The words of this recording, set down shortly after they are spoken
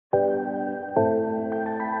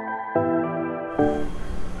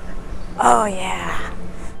Oh yeah.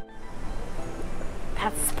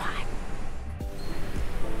 That's the spot.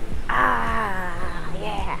 Ah,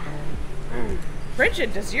 yeah.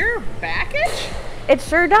 Bridget, does your back itch? It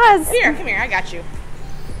sure does. Here, come here, I got you.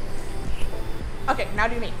 Okay, now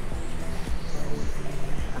do me.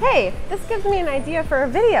 Hey, this gives me an idea for a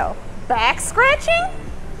video. Back scratching?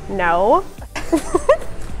 No.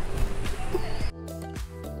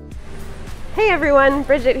 Hey everyone,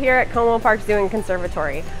 Bridget here at Como Park Zoo and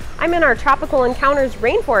Conservatory. I'm in our Tropical Encounters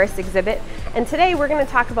Rainforest exhibit, and today we're going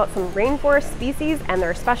to talk about some rainforest species and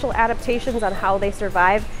their special adaptations on how they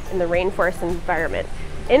survive in the rainforest environment.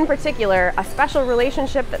 In particular, a special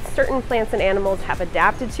relationship that certain plants and animals have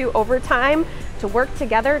adapted to over time to work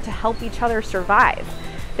together to help each other survive.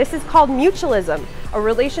 This is called mutualism, a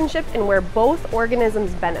relationship in where both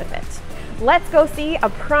organisms benefit. Let's go see a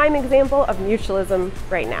prime example of mutualism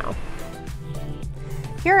right now.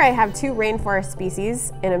 Here I have two rainforest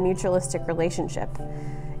species in a mutualistic relationship.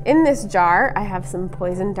 In this jar, I have some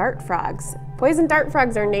poison dart frogs. Poison dart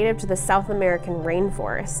frogs are native to the South American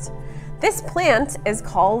rainforest. This plant is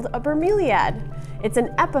called a bromeliad. It's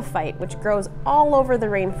an epiphyte which grows all over the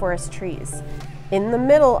rainforest trees. In the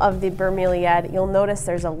middle of the bromeliad, you'll notice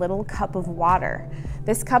there's a little cup of water.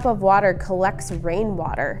 This cup of water collects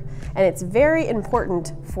rainwater, and it's very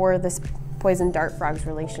important for this poison dart frog's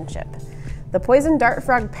relationship. The poison dart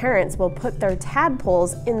frog parents will put their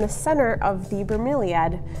tadpoles in the center of the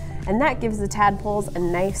bromeliad, and that gives the tadpoles a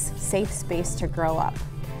nice, safe space to grow up.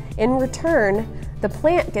 In return, the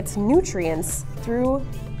plant gets nutrients through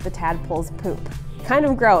the tadpole's poop. Kind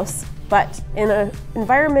of gross, but in an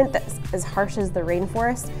environment that's as harsh as the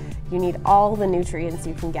rainforest, you need all the nutrients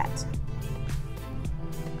you can get.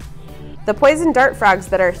 The poison dart frogs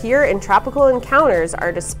that are here in Tropical Encounters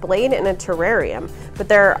are displayed in a terrarium, but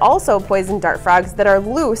there are also poison dart frogs that are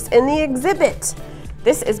loose in the exhibit.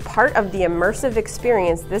 This is part of the immersive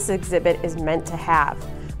experience this exhibit is meant to have.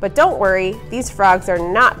 But don't worry, these frogs are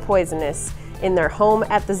not poisonous in their home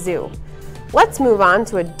at the zoo. Let's move on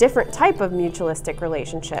to a different type of mutualistic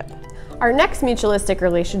relationship. Our next mutualistic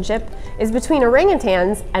relationship is between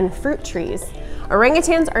orangutans and fruit trees.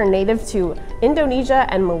 Orangutans are native to Indonesia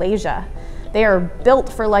and Malaysia. They are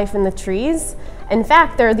built for life in the trees. In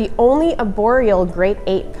fact, they're the only arboreal great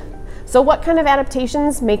ape. So what kind of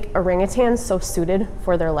adaptations make orangutans so suited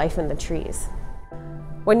for their life in the trees?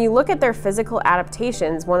 When you look at their physical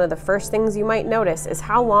adaptations, one of the first things you might notice is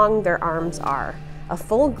how long their arms are. A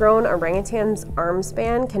full-grown orangutan's arm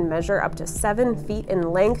span can measure up to 7 feet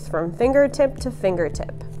in length from fingertip to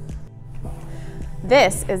fingertip.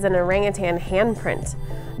 This is an orangutan handprint.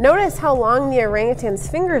 Notice how long the orangutan's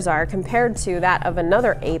fingers are compared to that of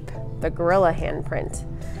another ape, the gorilla handprint.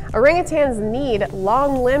 Orangutans need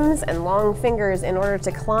long limbs and long fingers in order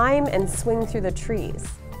to climb and swing through the trees.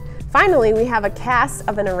 Finally, we have a cast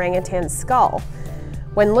of an orangutan's skull.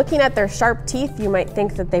 When looking at their sharp teeth, you might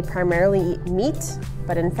think that they primarily eat meat,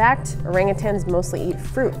 but in fact, orangutans mostly eat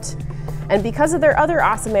fruit. And because of their other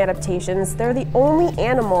awesome adaptations, they're the only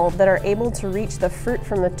animal that are able to reach the fruit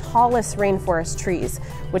from the tallest rainforest trees,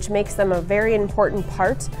 which makes them a very important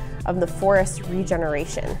part of the forest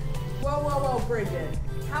regeneration. Whoa, Bridget.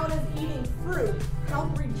 How does eating fruit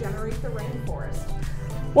help regenerate the rainforest?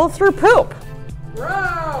 Well, through poop.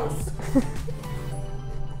 Gross!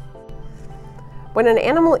 When an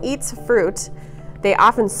animal eats fruit, they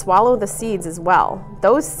often swallow the seeds as well.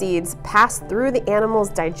 Those seeds pass through the animal's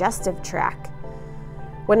digestive tract.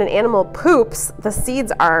 When an animal poops, the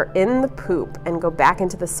seeds are in the poop and go back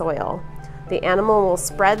into the soil. The animal will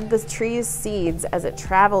spread the tree's seeds as it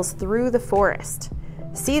travels through the forest.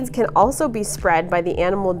 Seeds can also be spread by the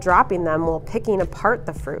animal dropping them while picking apart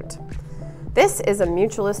the fruit. This is a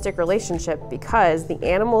mutualistic relationship because the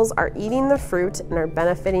animals are eating the fruit and are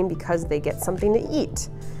benefiting because they get something to eat.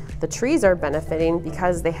 The trees are benefiting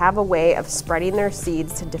because they have a way of spreading their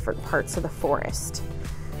seeds to different parts of the forest.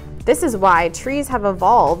 This is why trees have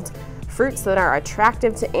evolved fruits that are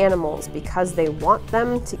attractive to animals because they want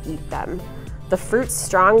them to eat them. The fruit's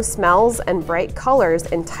strong smells and bright colors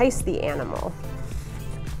entice the animal.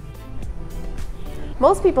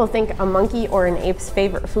 Most people think a monkey or an ape's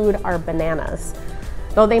favorite food are bananas.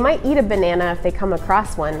 Though they might eat a banana if they come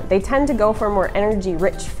across one, they tend to go for more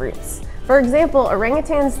energy-rich fruits. For example,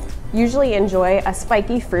 orangutans usually enjoy a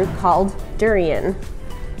spiky fruit called durian.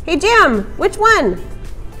 Hey Jam, which one?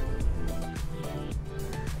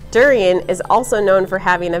 Durian is also known for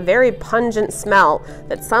having a very pungent smell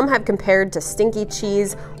that some have compared to stinky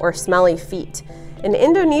cheese or smelly feet. In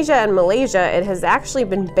Indonesia and Malaysia, it has actually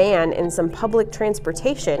been banned in some public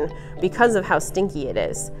transportation because of how stinky it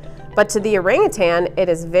is. But to the orangutan, it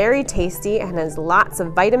is very tasty and has lots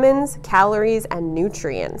of vitamins, calories, and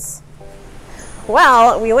nutrients.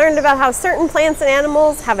 Well, we learned about how certain plants and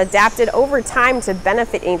animals have adapted over time to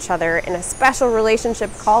benefit each other in a special relationship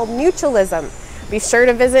called mutualism. Be sure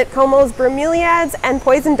to visit Como's bromeliads and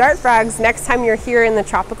poison dart frogs next time you're here in the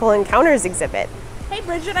Tropical Encounters exhibit. Hey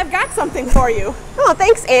Bridget, I've got something for you. Oh,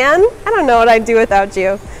 thanks, Anne. I don't know what I'd do without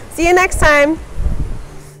you. See you next time.